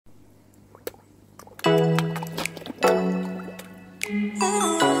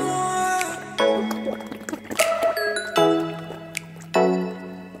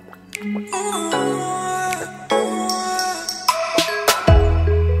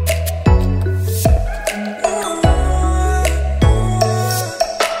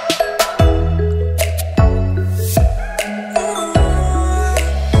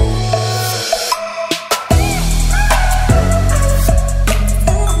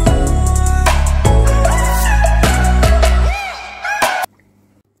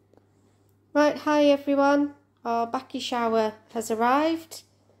Right, hi everyone, our Bakki shower has arrived,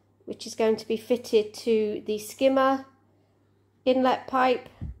 which is going to be fitted to the skimmer inlet pipe,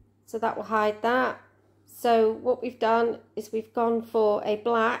 so that will hide that. So what we've done is we've gone for a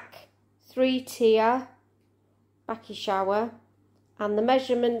black 3-tier Bakki shower, and the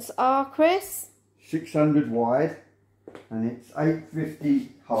measurements are, Chris? 600 wide, and it's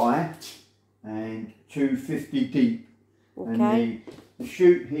 850 high and 250 deep. Okay. And the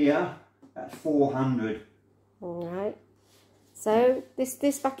chute here, that's 400. Alright, so this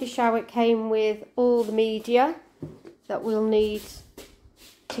Bakki shower came with all the media that we'll need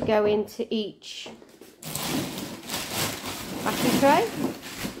to go into each Bakki tray.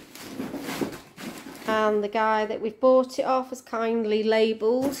 And the guy that we've bought it off has kindly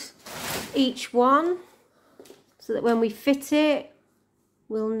labelled each one so that when we fit it,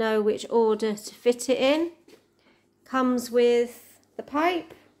 we'll know which order to fit it in. Comes with the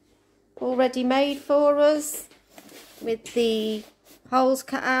pipe already made for us with the holes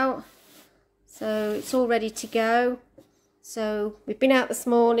cut out, so it's all ready to go. So we've been out this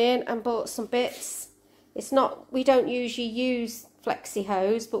morning and bought some bits. It's not, we don't usually use flexi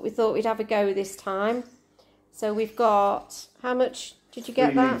hose, but we thought we'd have a go this time. So we've got, how much did you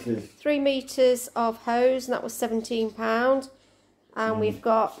get? 3 that meters. 3 meters of hose, and that was £17. And we've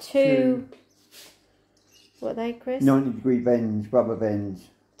got two, what are they, Chris? 90-degree bends, rubber bends.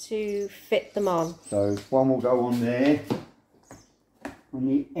 To fit them on. So one will go on there, on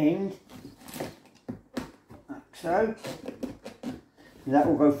the end, like so. And that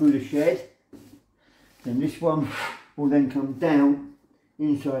will go through the shed. Then this one will then come down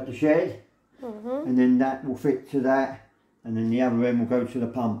inside the shed, and then that will fit to that, and then the other end will go to the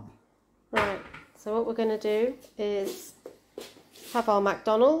pump. Right, so what we're going to do is have our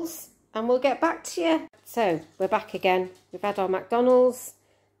McDonald's and we'll get back to you. So we're back again. We've had our McDonald's.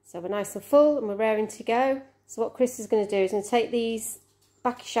 So we're nice and full and we're raring to go. So what Chris is going to do is going to take these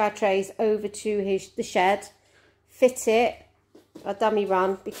Bakki shower trays over to the shed, fit it, a dummy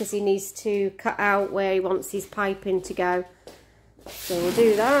run, because he needs to cut out where he wants his piping to go. So we'll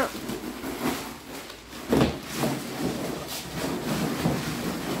do that.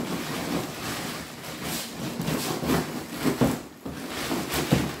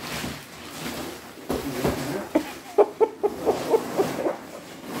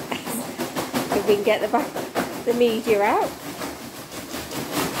 We can get the media out.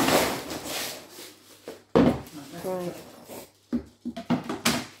 Right.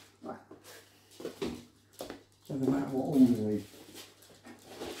 Doesn't matter what order they use.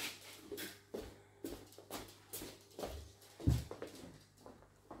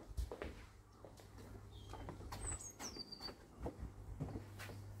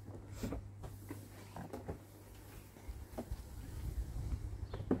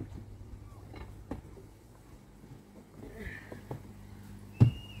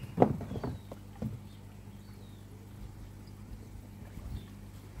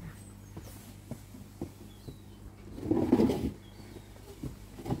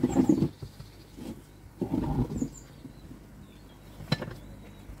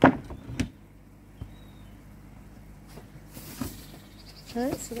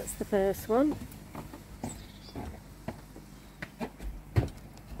 Right, so that's the first one.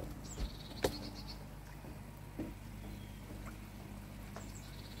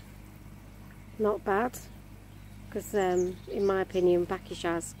 Not bad, because in my opinion Bakki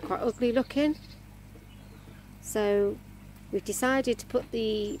shower's quite ugly looking. So we've decided to put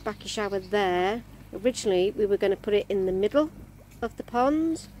the Bakki shower there. Originally we were going to put it in the middle of the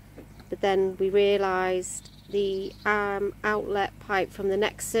pond, but then we realised the outlet pipe from the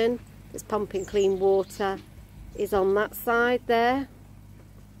Nexon that's pumping clean water is on that side there.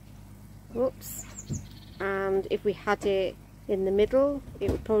 Whoops. And if we had it in the middle,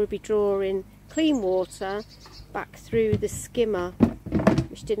 it would probably be drawing clean water back through the skimmer,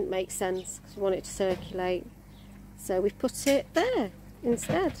 which didn't make sense because we want it to circulate. So we've put it there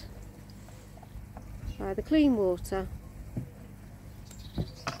instead by the clean water.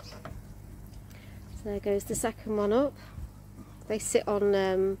 So there goes the second one up. They sit on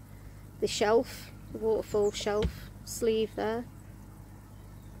the shelf, the waterfall shelf sleeve there.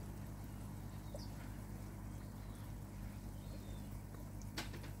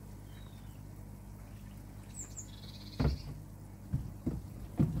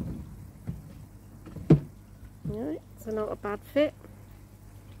 so not a bad fit.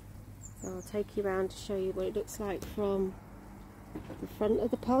 So I'll take you around to show you what it looks like from the front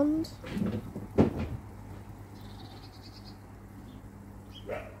of the pond.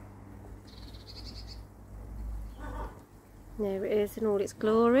 There it is in all its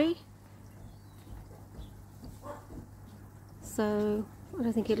glory. So I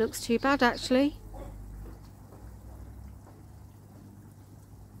don't think it looks too bad actually.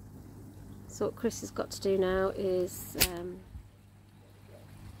 So what Chris has got to do now is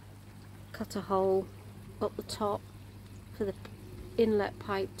cut a hole up the top for the inlet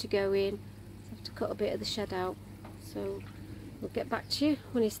pipe to go in. So I have to cut a bit of the shed out. So we'll get back to you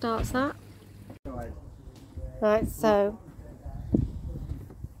when he starts that. Right, so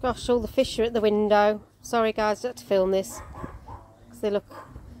gosh, all the fish are at the window. Sorry guys, I had to film this because they look,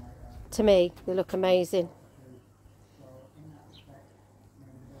 to me, they look amazing.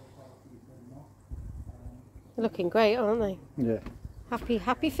 They're looking great, aren't they? Yeah.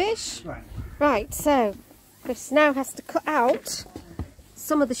 Happy fish? Right. Right, so Chris now has to cut out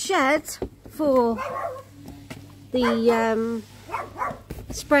some of the shed for the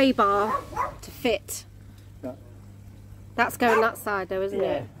spray bar to fit. Yeah. That's going that side though, isn't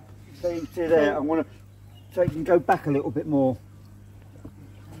it? So you see there, I want to, so you can go back a little bit more.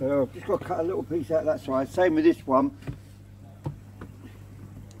 So I've just got to cut a little piece out of that side. Same with this one.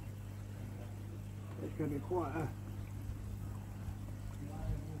 It's going to be quite a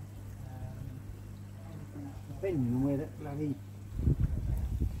depending on where that bloody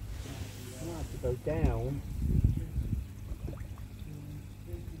I have to go down.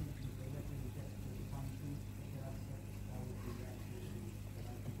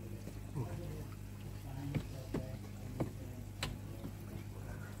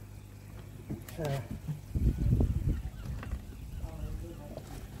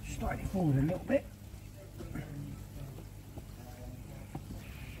 Slide it forward a little bit.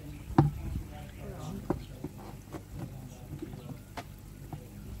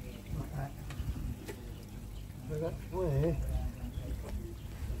 So that's where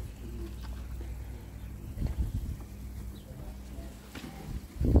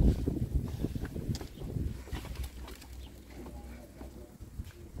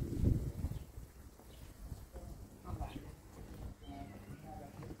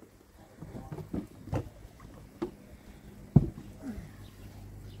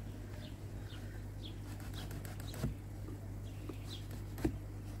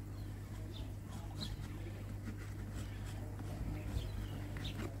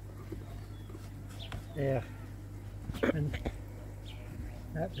there, and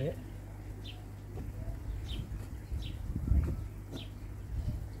that bit.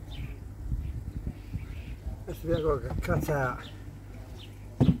 That's the bit I've got to cut out.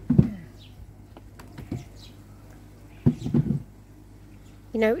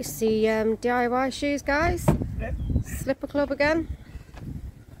 You notice the DIY shoes, guys? Yep. Slipper club again.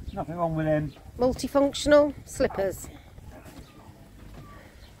 Nothing wrong with them. Multifunctional slippers.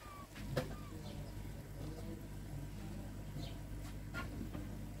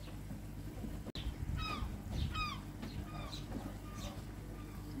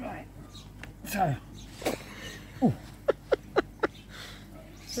 Right. So. Oh.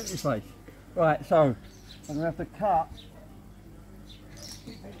 Sit this place. Right. So I'm going to have to cut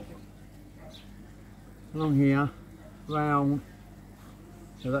along here, round.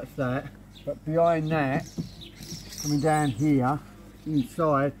 So that's that. But behind that, coming down here,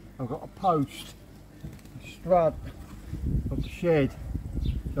 inside, I've got a post, a strut of the shed.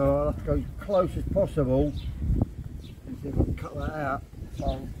 So I'll have to go as close as possible and see if I can cut that out.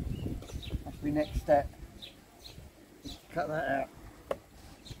 So that's my next step. Just cut that out.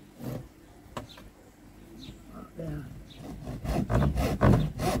 Right there.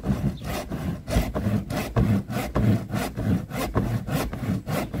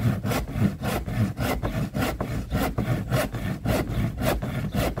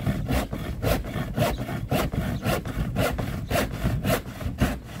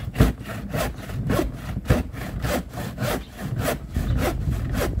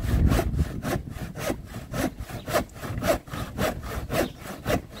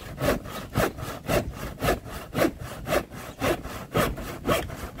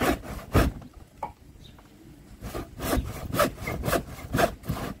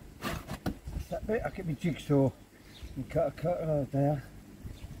 I'll get my jigsaw and cut a cut there.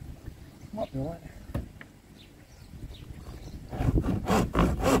 Might be alright.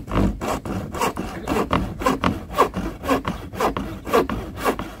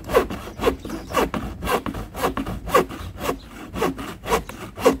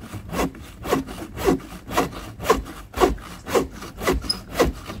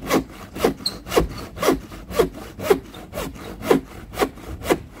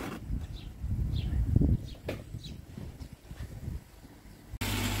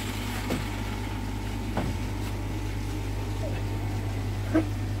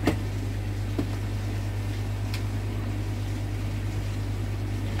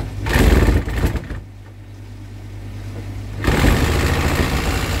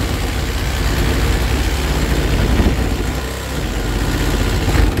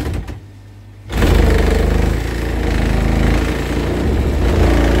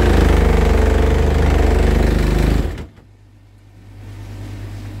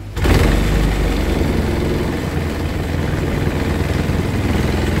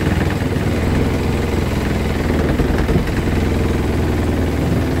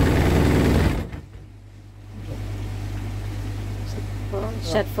 Oh, the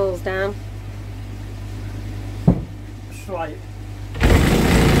shed falls down. Straight.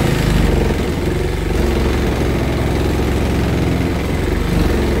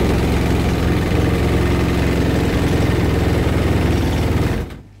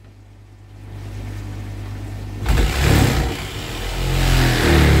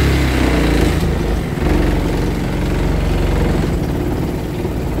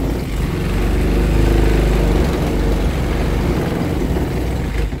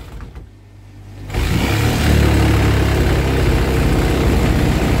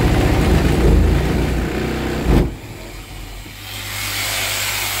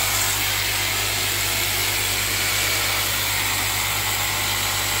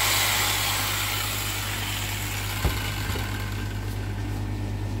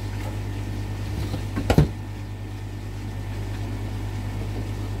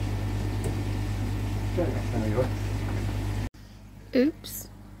 Oops,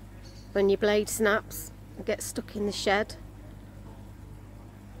 when your blade snaps and gets stuck in the shed.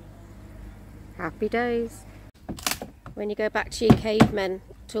 Happy days. When you go back to your cavemen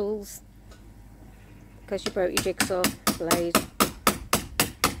tools because you broke your jigsaw blade.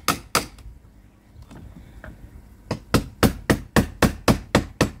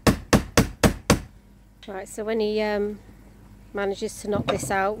 Right, so when he manages to knock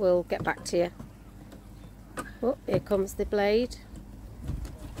this out, we'll get back to you. Oh, here comes the blade.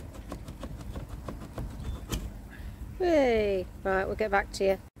 Hey, right, we'll get back to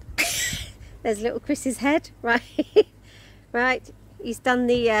you. There's little Chris's head, right? Right, he's done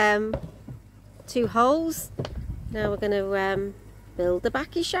the 2 holes. Now we're going to build the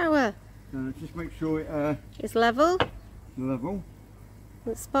Bakki shower. Just make sure it is level. Level.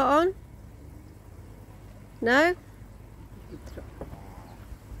 It's spot on. No?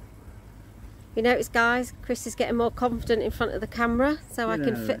 You notice, guys, Chris is getting more confident in front of the camera, so I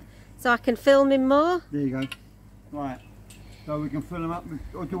can film him more. There you go. Right, so we can fill them up.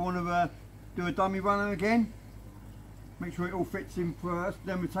 Or do you want to do a dummy runner again? Make sure it all fits in first,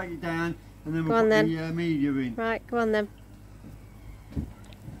 then we'll take it down, and then we'll put the media in. Right, go on then.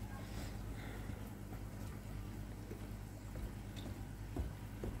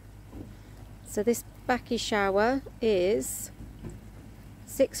 So this Bakki shower is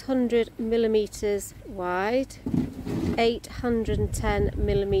 600mm wide,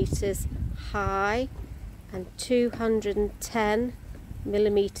 810mm high, and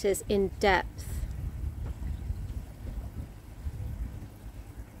 210mm in depth.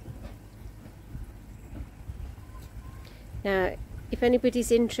 Now, if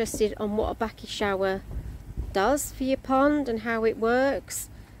anybody's interested on what a Bakki shower does for your pond and how it works,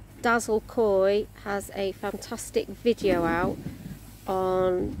 Dazzle Koi has a fantastic video out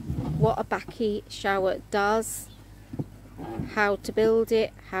on what a Bakki shower does, how to build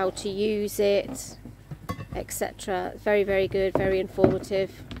it, how to use it, etc. Very, very good, very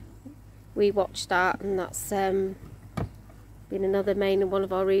informative. We watched that, and that's been another main and one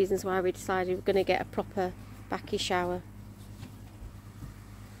of our reasons why we decided we're going to get a proper Bakki shower.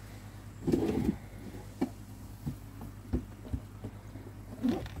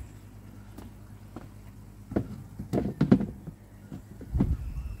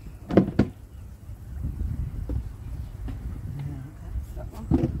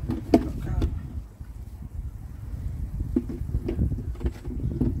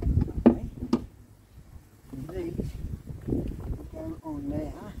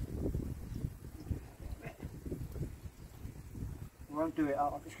 Won't do it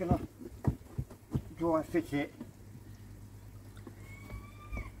up. I'm just gonna dry fit it.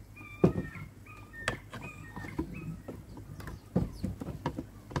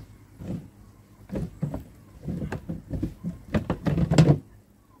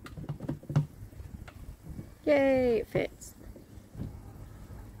 Yay, it fits.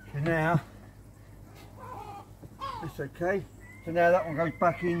 So now that's okay. So now that one goes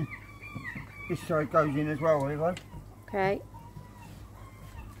back in. This side goes in as well, everyone. Okay.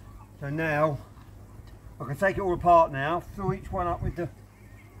 So now I can take it all apart now, fill each one up with the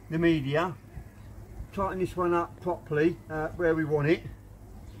media, tighten this one up properly where we want it,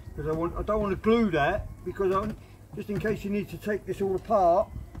 because I don't want to glue that, because just in case you need to take this all apart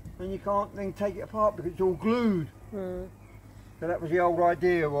and you can't then take it apart because it's all glued. So that was the old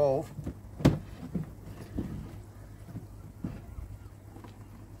idea of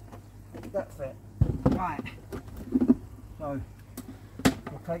that's it. Right. So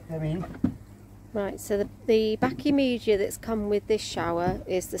we'll take them in. Right, so the Bakki media that's come with this shower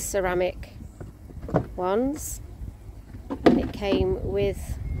is the ceramic ones, and it came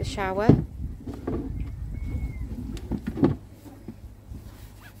with the shower.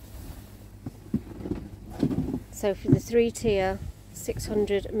 So for the 3-tier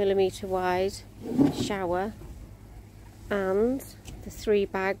 600mm wide shower and the 3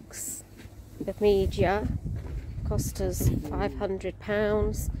 bags of media cost us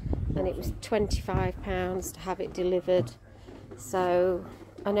 £500, and it was £25 to have it delivered. So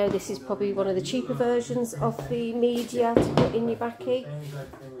I know this is probably one of the cheaper versions of the media to put in your bakkie,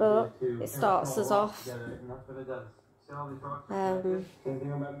 but it starts us off.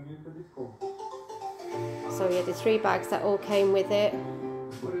 So yeah, the 3 bags that all came with it.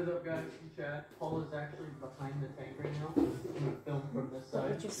 What is up, guys? Chad. Paul is actually behind the tank right now. I'm going to film from this side.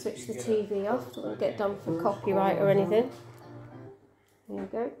 Let me just switch the TV off, don't get done for copyright or anything. There you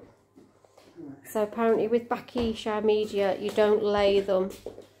go. So apparently with Bakki Shower media, you don't lay them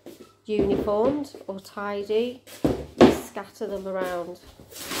uniformed or tidy, you scatter them around.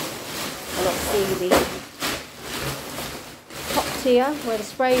 And obviously the top tier, where the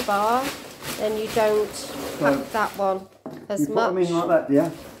spray bar, then you don't pack that one as you much. Put them in like that, yeah?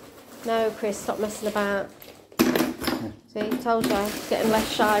 No, Chris, stop messing about. See, told you, getting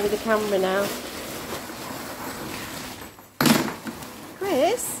less shy with the camera now.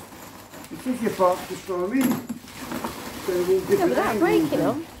 Chris? This is your box, just throw them in. So Yeah, without breaking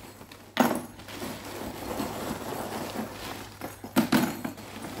them.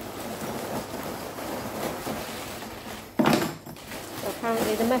 So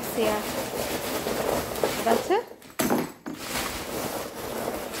apparently the messier the better.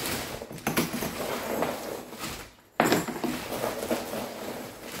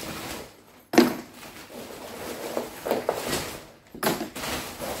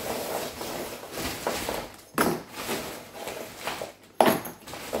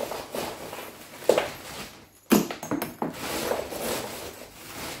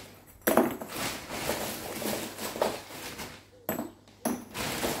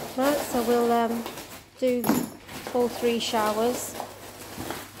 Right, so we'll do all 3 showers,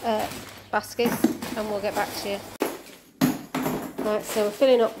 baskets, and we'll get back to you. Right, so we're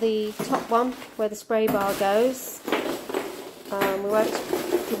filling up the top one where the spray bar goes.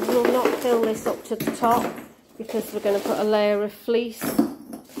 We will not fill this up to the top because we're going to put a layer of fleece,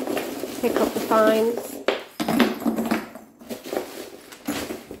 pick up the fines.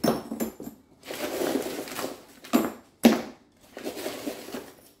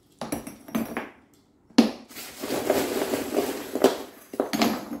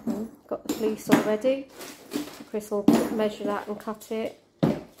 Got the fleece already. Chris will measure that and cut it,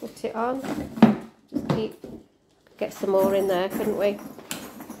 put it on. Just get some more in there, couldn't we?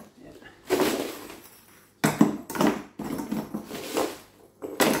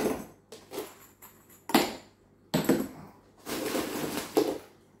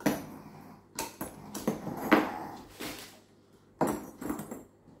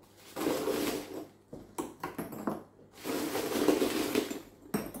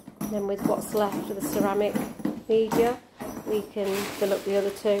 Then with what's left of the ceramic media, we can fill up the other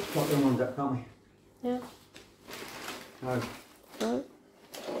 2. Put them on that, can't we? Yeah. No. So,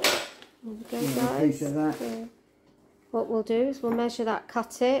 there we go, A guys. piece of that. So, what we'll do is we'll measure that,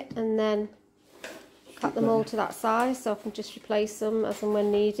 cut it, and then cut them all to that size, so I can just replace them as and when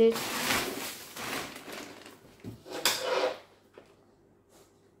needed.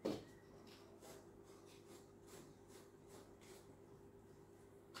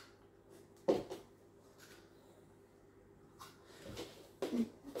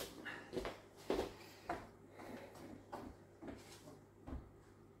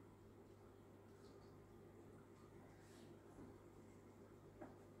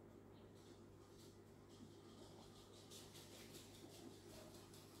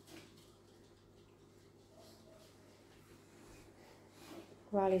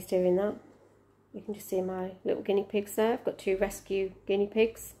 While he's doing that, you can just see my little guinea pigs there. I've got 2 rescue guinea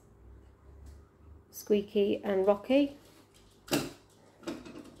pigs, Squeaky and Rocky.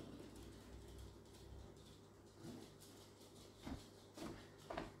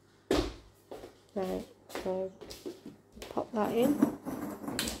 Right, so pop that in.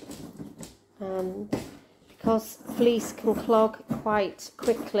 Because fleece can clog quite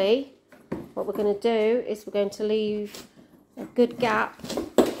quickly, what we're going to do is we're going to leave a good gap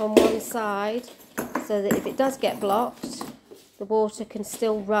on one side so that if it does get blocked, the water can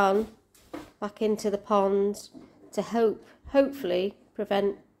still run back into the pond to hopefully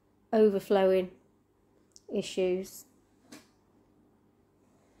prevent overflowing issues.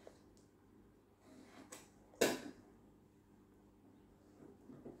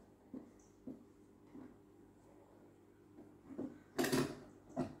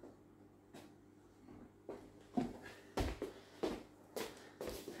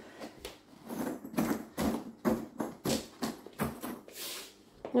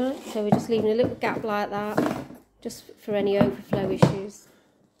 Right, so we're just leaving a little gap like that, just for any overflow issues.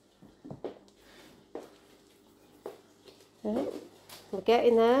 Right, we're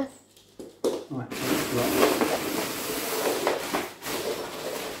getting there. Right.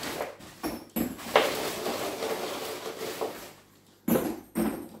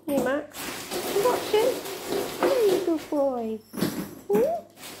 Hey Max, you watching? Hey, you good boy.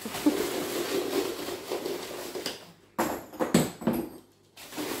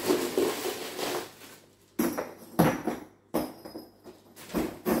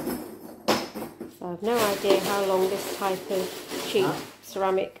 So I've no idea how long this type of cheap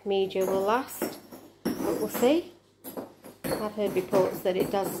ceramic media will last, but we'll see. I've heard reports that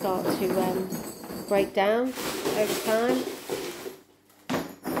it does start to break down over time.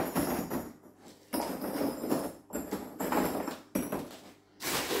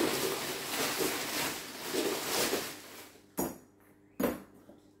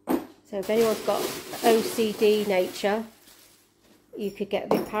 So if anyone's got OCD nature, you could get a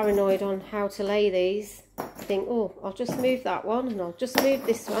bit paranoid on how to lay these. Think, oh, I'll just move that one and I'll just move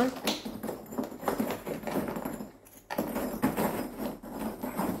this one.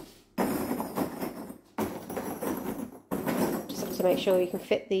 Just have to make sure you can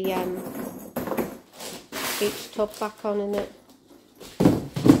fit the each tub back on in it.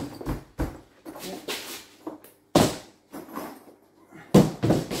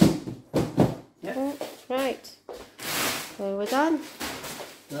 Right, so we're done.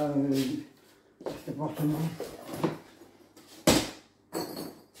 So, that's the bottom one.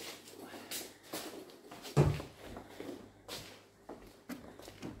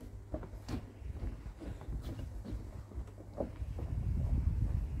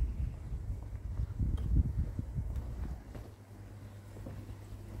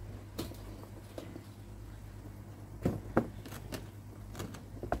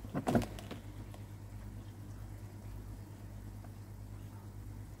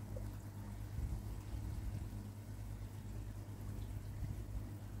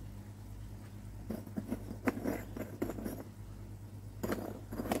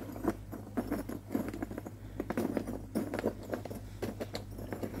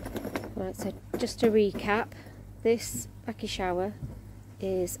 Right, so just to recap, this Bakki shower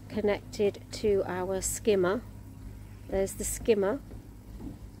is connected to our skimmer. There's the skimmer,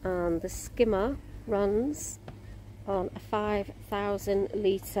 and the skimmer runs on a 5,000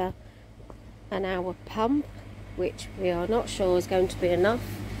 litre an hour pump, which we are not sure is going to be enough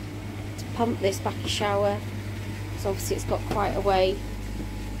to pump this Bakki shower. So obviously it's got quite a way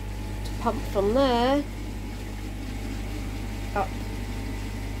to pump from there up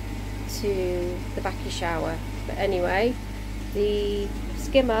to the Bakki shower. But anyway, the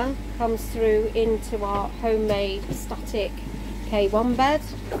skimmer comes through into our homemade static K1 bed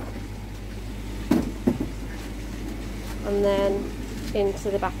and then into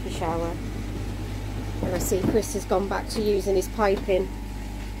the Bakki shower. And I see Chris has gone back to using his piping.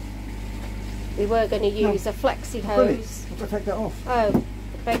 We were going to use a flexi hose. I've got to take that off. Oh,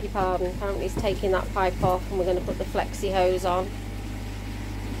 beg your pardon. Apparently he's taking that pipe off and we're going to put the flexi hose on.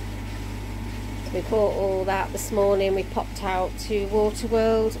 We bought all that this morning. We popped out to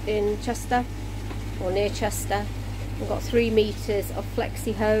Waterworld in Chester, or near Chester. We've got 3 metres of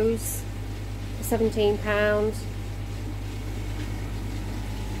flexi hose for £17,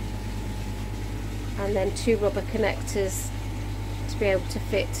 and then 2 rubber connectors to be able to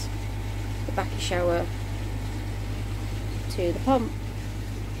fit the Bakki shower to the pump.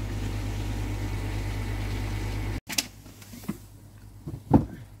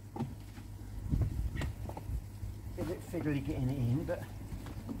 Fiddly getting it in, but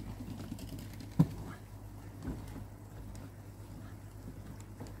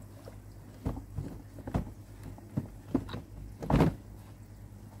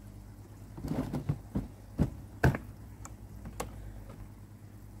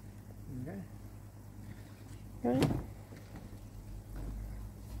Right.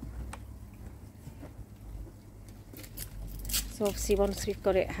 So obviously once we've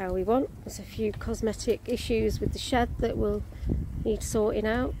got it how we want, there's a few cosmetic issues with the shed that will need sorting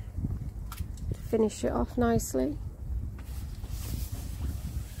out to finish it off nicely.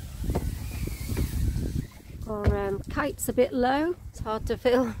 Our kite's a bit low, it's hard to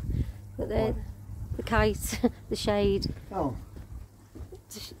fill, but then the kite, the shade, oh,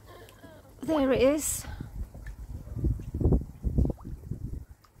 there it is.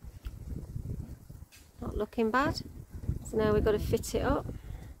 Not looking bad. So now we've got to fit it up.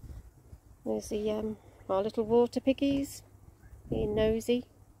 There's the our little water piggies being nosy.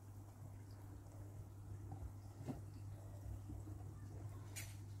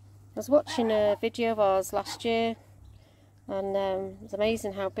 was watching a video of ours last year, and it's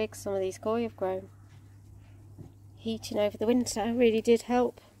amazing how big some of these koi have grown. Heating over the winter really did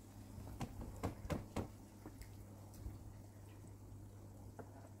help.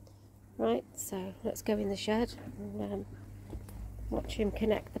 Right, so let's go in the shed and watch him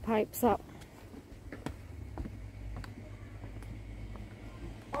connect the pipes up.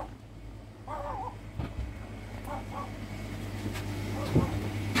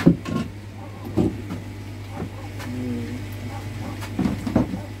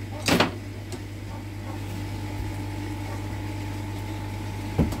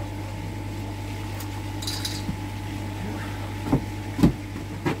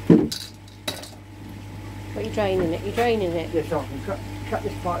 What are you draining it? You're draining it? Yes, I can cut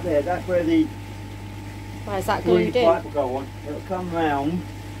this pipe there. That's where the Why is that glued in? pipe will go on. It'll come round,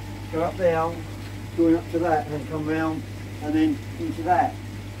 go up there, going up to that, and then come round, and then into that.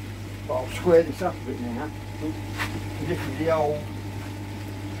 But I'll square this up a bit now. This is the old.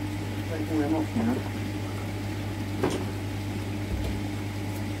 Taking them off now.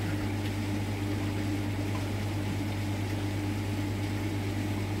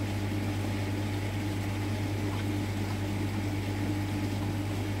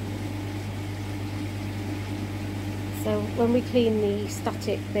 So when we clean the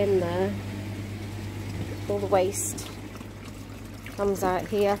static bin there, all the waste comes out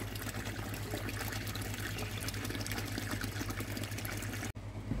here.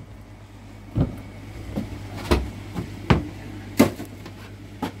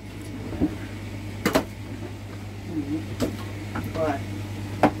 Right,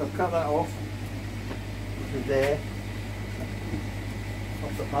 so I've cut that off. This is there.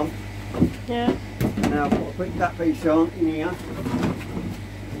 Off the pump. Yeah. Now I've got to put that piece on in here. Up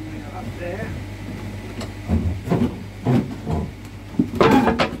there.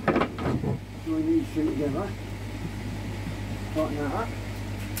 Join these two together. Tighten that up.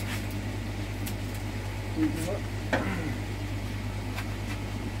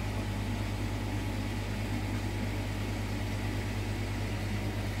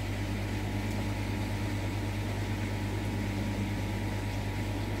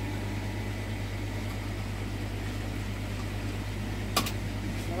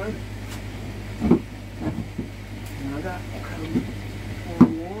 Now that will come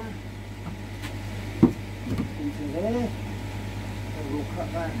down there, into there, and we'll cut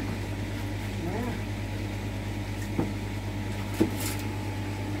that there.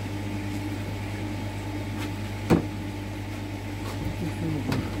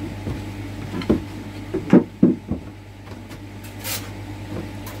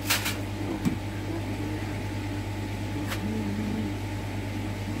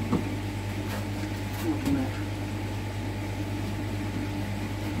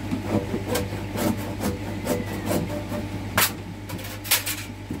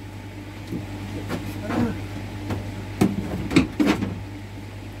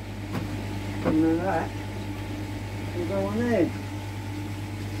 And then that will go on there.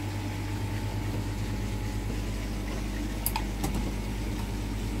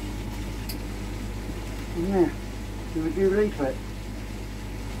 And there, do a dew leaflet.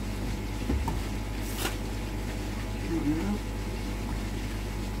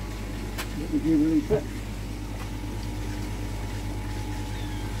 Let me dew leaflet.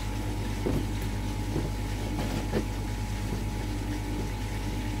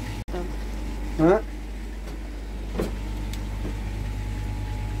 Alright.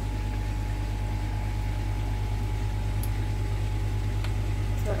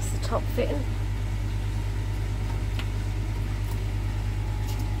 So that's the top fitting.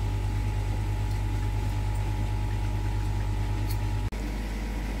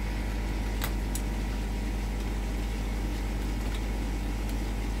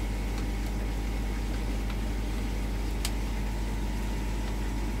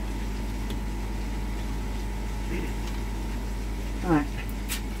 Right.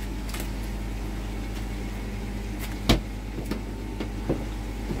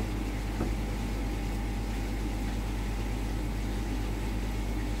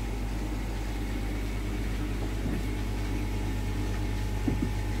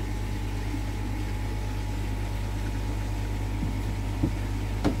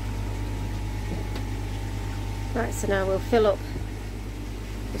 Right, so now we'll fill up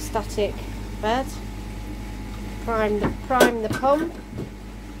the static bed, prime the pump,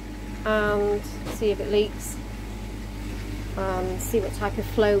 and see if it leaks, and see what type of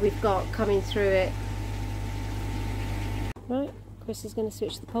flow we've got coming through it. Right, Chris is going to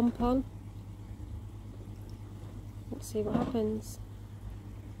switch the pump on. Let's see what happens.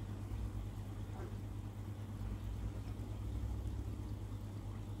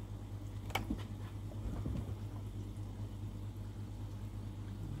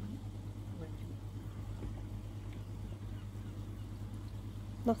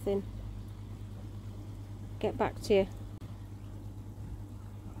 Nothing. Get back to you.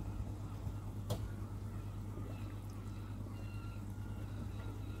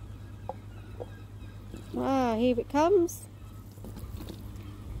 Ah, here it comes.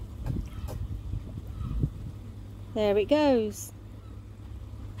 There it goes.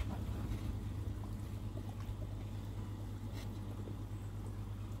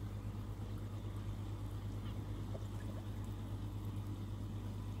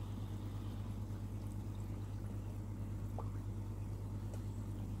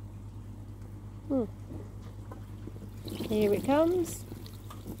 Here it comes.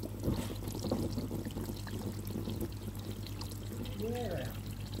 Yeah.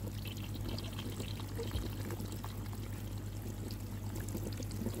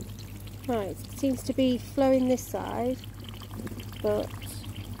 Right, it seems to be flowing this side, but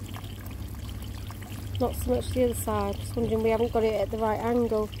not so much the other side. Just wondering we haven't got it at the right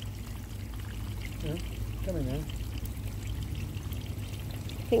angle. Yeah, coming now.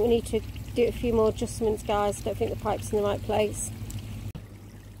 I think we need to do a few more adjustments, guys. I don't think the pipe's in the right place.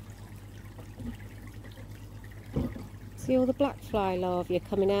 See all the black fly larvae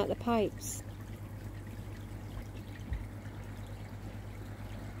coming out the pipes.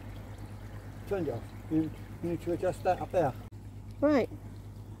 Turned it off. You need to adjust that up there. Right,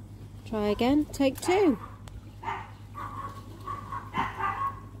 try again, take 2.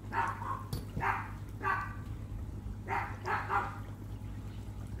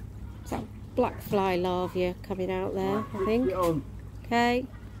 So black fly larvae coming out there, I think. Get on. Okay,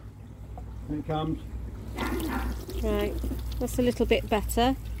 Here it comes. right, that's a little bit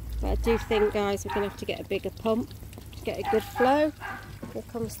better, but I do think, guys, we're going to have to get a bigger pump to get a good flow. Here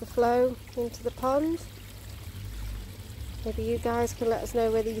comes the flow into the pond. Maybe you guys can let us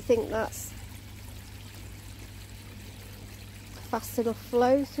know whether you think that's fast enough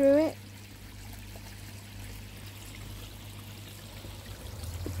flow through it.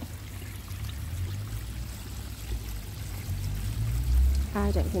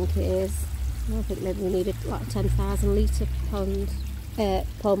 I don't think it is. I think maybe we need a like 10,000 litre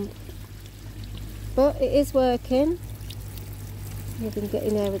pump. But it is working. We've been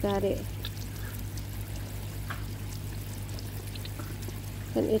getting there without it.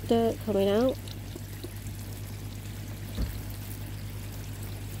 Plenty of dirt coming out.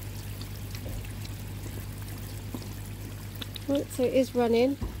 Right, so it is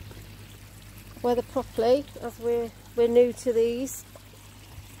running. Whether properly, as we're new to these,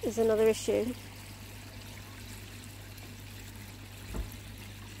 is another issue.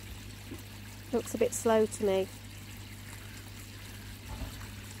 Looks a bit slow to me.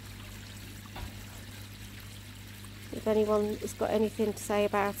 If anyone has got anything to say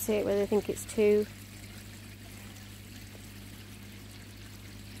about it, whether they think it's too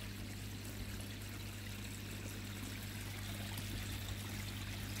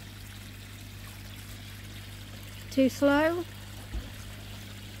slow.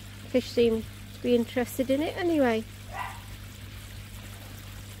 Fish seem to be interested in it anyway.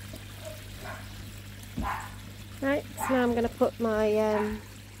 Right, so now I'm going to put my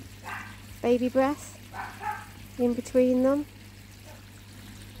baby breath in between them,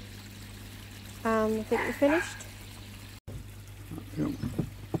 and I think we're finished. Yep. And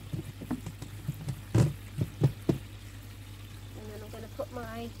then I'm going to put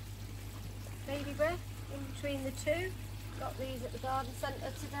my baby breath in between the two. Got these at the garden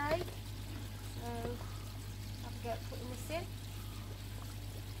centre today, so have a go at putting this in.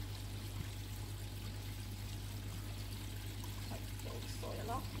 Take all the soil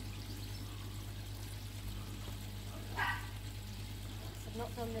off. I've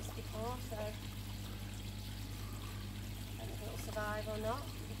not done this before, so I don't know if it'll survive or not.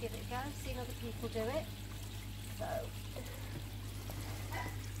 We'll give it a go, seen other people do it. So,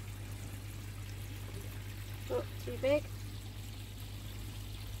 oh, too big.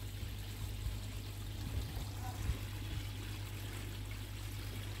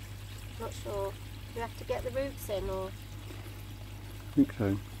 Not sure. Do we have to get the roots in, or? I think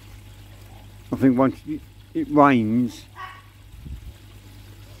so. I think once it rains.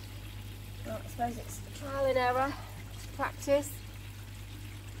 Well, I suppose it's trial and error, just practice.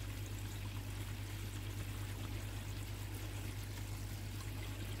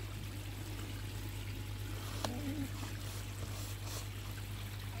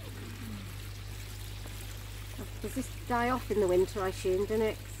 Does this die off in the winter, I assume, doesn't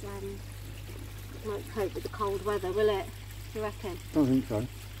it? 'Cause, it won't cope with the cold weather, will it? Do you reckon? I don't think so.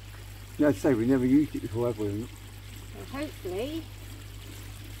 Yeah, I'd say we never used it before, have we? So hopefully,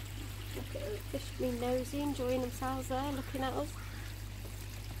 look at the fish being nosy, enjoying themselves there, looking at us.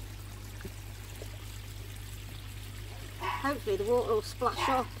 hopefully the water will splash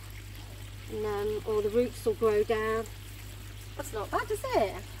off and all the roots will grow down. That's not bad, is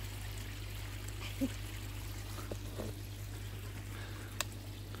it?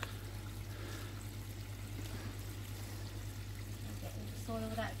 Getting the soil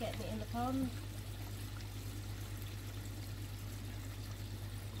without getting it in the pond.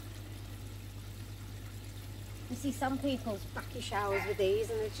 You see some people's Bakki showers with these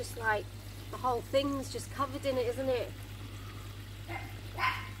and it's just like the whole thing's just covered in it, isn't it?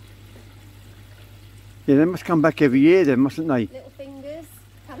 Yeah, they must come back every year then, mustn't they? Little fingers,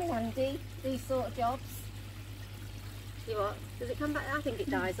 come in handy, these sort of jobs. See what? Does it come back? I think it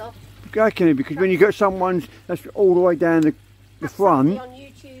dies off. Okay, because when you got someone's that's all the way down the front. Somebody on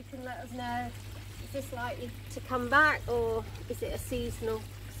YouTube can let us know, is this likely to come back or is it a seasonal?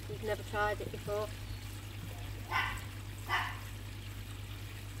 'Cause we've never tried it before.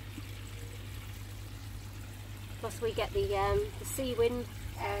 Plus we get the sea wind,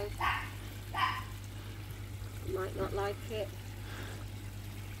 so you might not like it.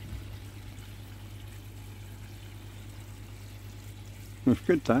 That's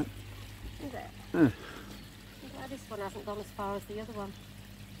good, that. Is it? Yeah. I'm glad this one hasn't gone as far as the other one.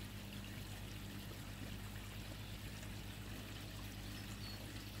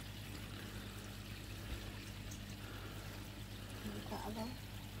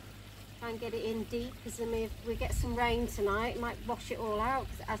 Try and get it in deep, because if we get some rain tonight, it might wash it all out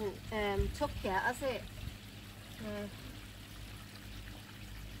because it hasn't took yet, has it? No.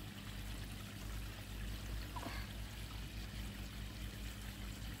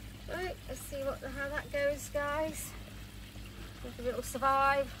 Right, let's see how that goes, guys. Whether it'll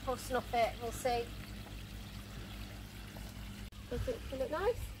survive or snuff it, we'll see. Does it look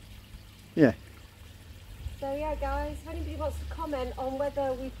nice? Yeah. So yeah, guys, if anybody wants to comment on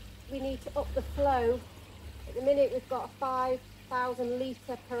whether we need to up the flow. At the minute we've got a 5,000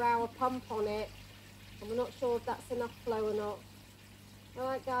 litre per hour pump on it and we're not sure if that's enough flow or not.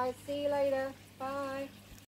 Alright guys, see you later. Bye.